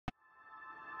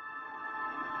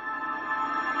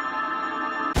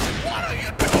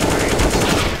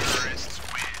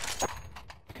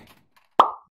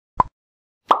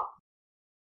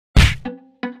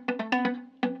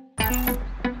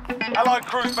Allied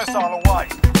cruise missile away.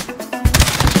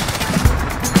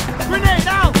 Grenade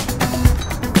out!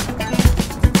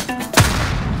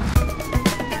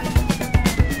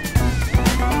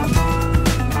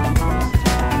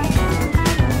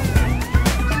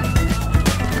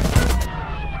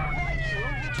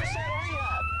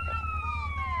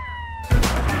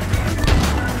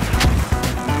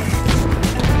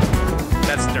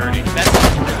 That's dirty. That's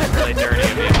really dirty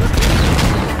of you.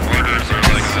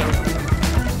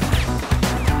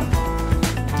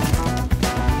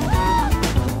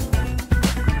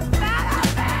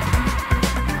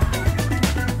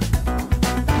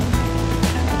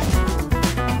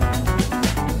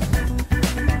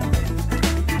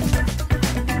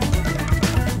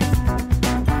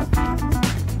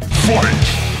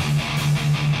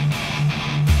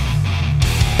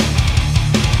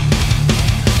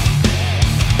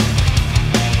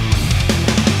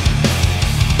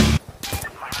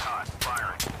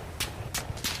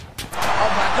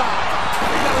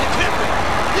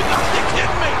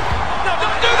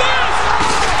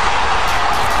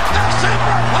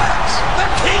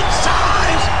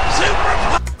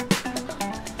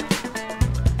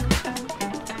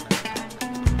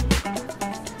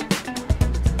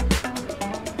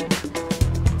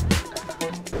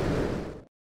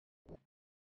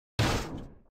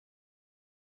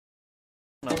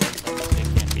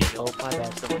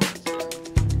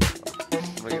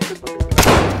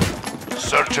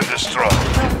 Search and destroy.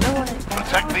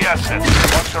 Protect the assets.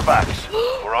 Watch your backs.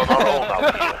 We're on our own out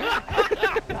here.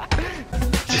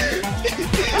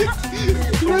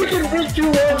 You can break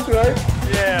two walls, right?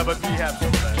 Yeah, but we have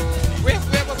some time. We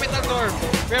have a metal door.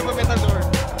 We have a metal door.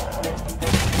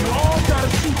 You all gotta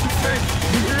shoot the tank.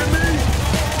 You hear me?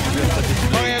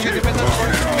 Oh yeah, the metal door.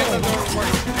 Metal door.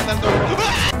 Metal door.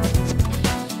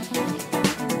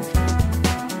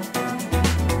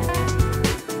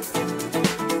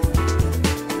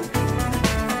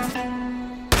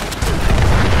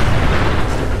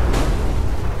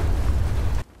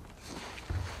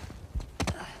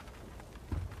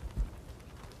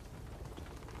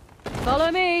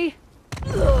 Follow me!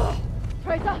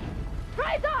 Tracer!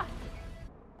 Tracer!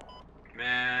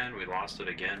 Man, we lost it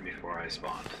again before I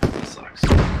spawned. That sucks.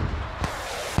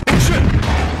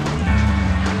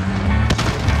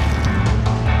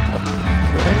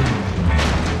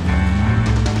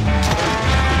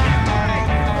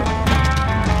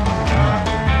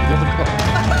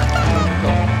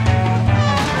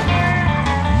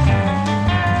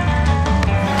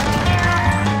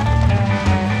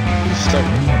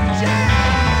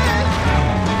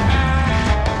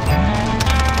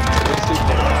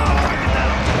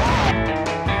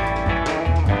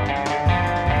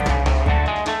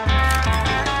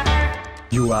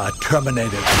 You are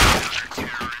terminated.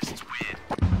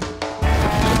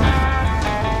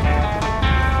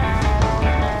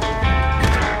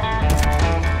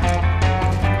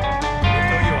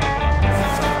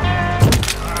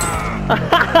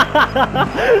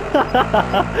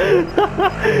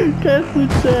 Quel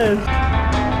successo!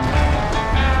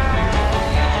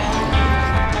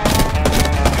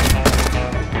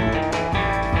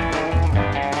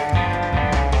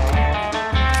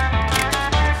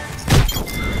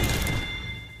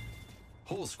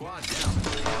 Whole squad down.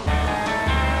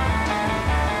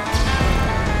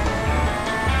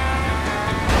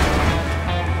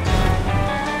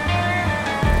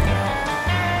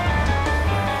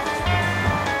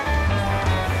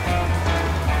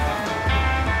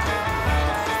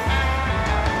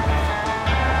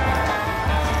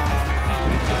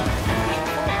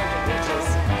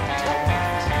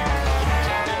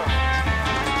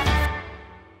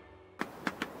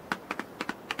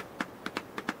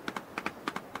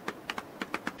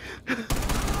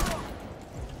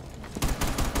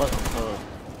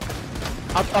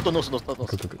あとノス。は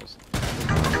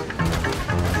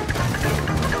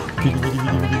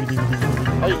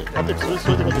い、アテック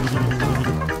それで待って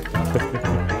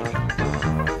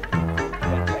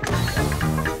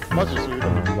マジでそれで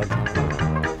待って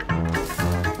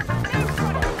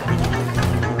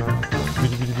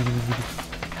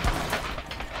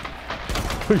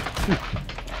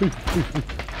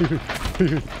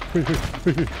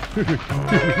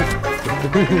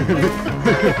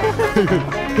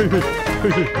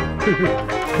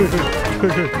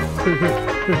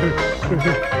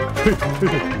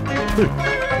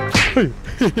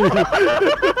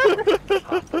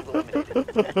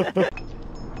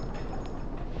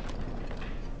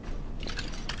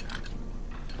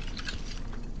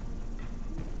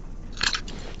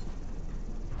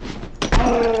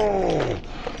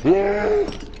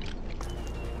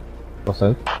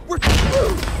outside.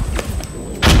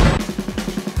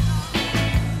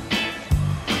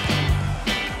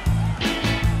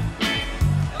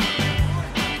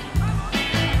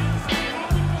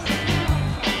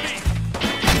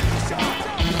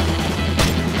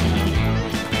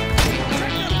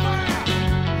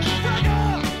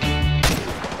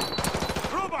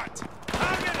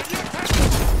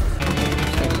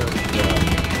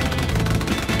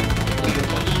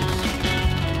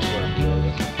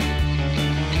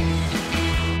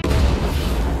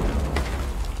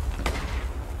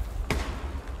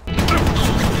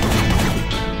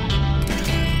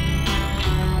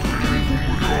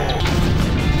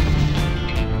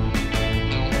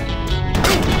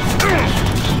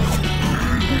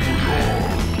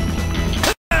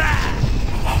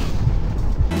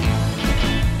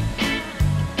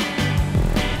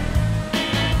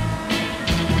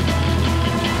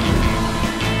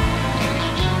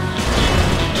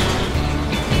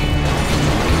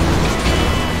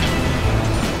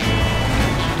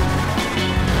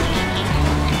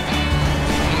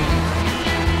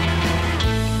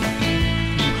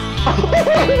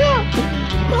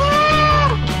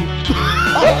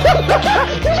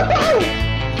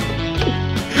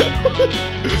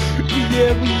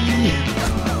 Yeah, we.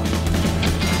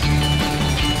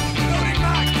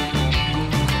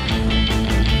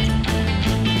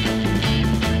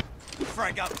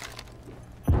 Frag up.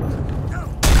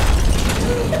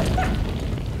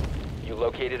 You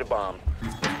located a bomb.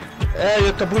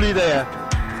 Eu tô bulido aí.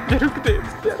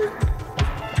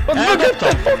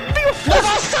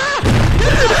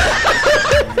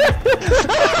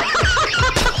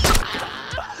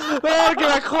 Che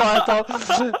la corto!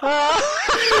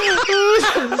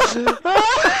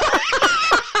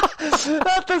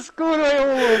 Te scuro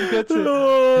è un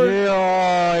cazzo!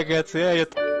 Io cazzo, io...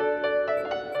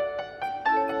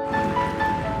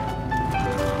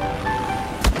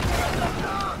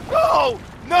 No!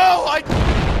 No!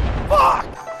 Fuck!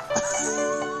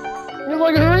 You're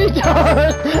like a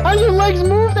retard! How your legs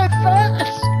move that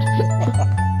fast?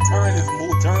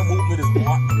 Turn movement is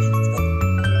blocked.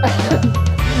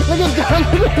 Look at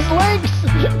his legs!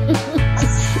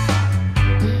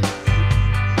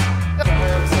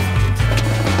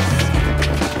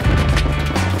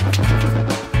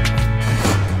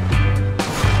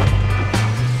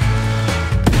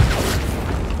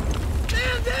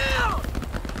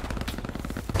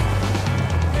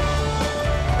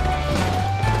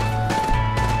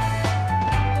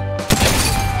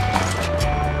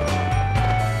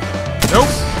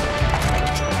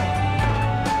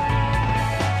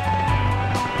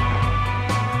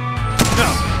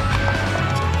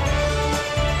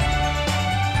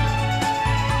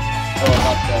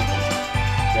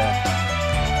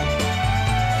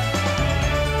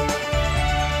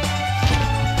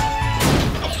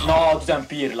 No, tu sei un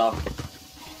pirla.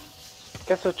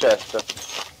 Che è successo?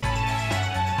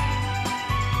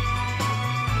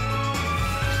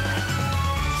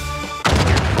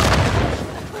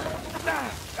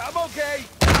 I'm okay!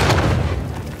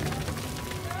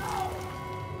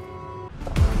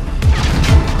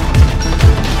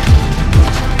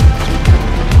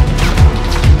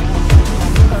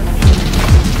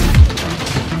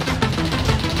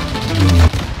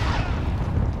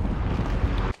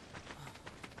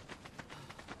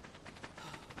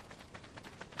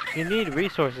 You need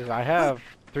resources. I have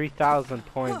 3,000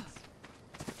 points.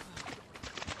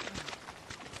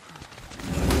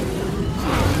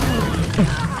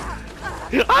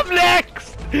 I'm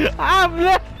next! I'm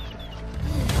next!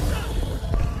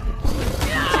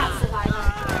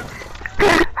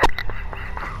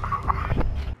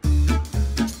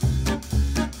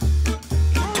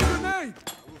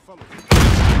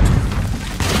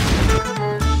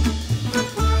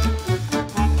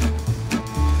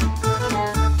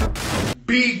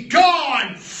 Be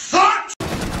gone, fuck!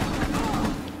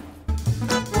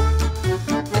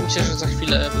 Myślę, że za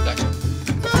chwilę wygasi.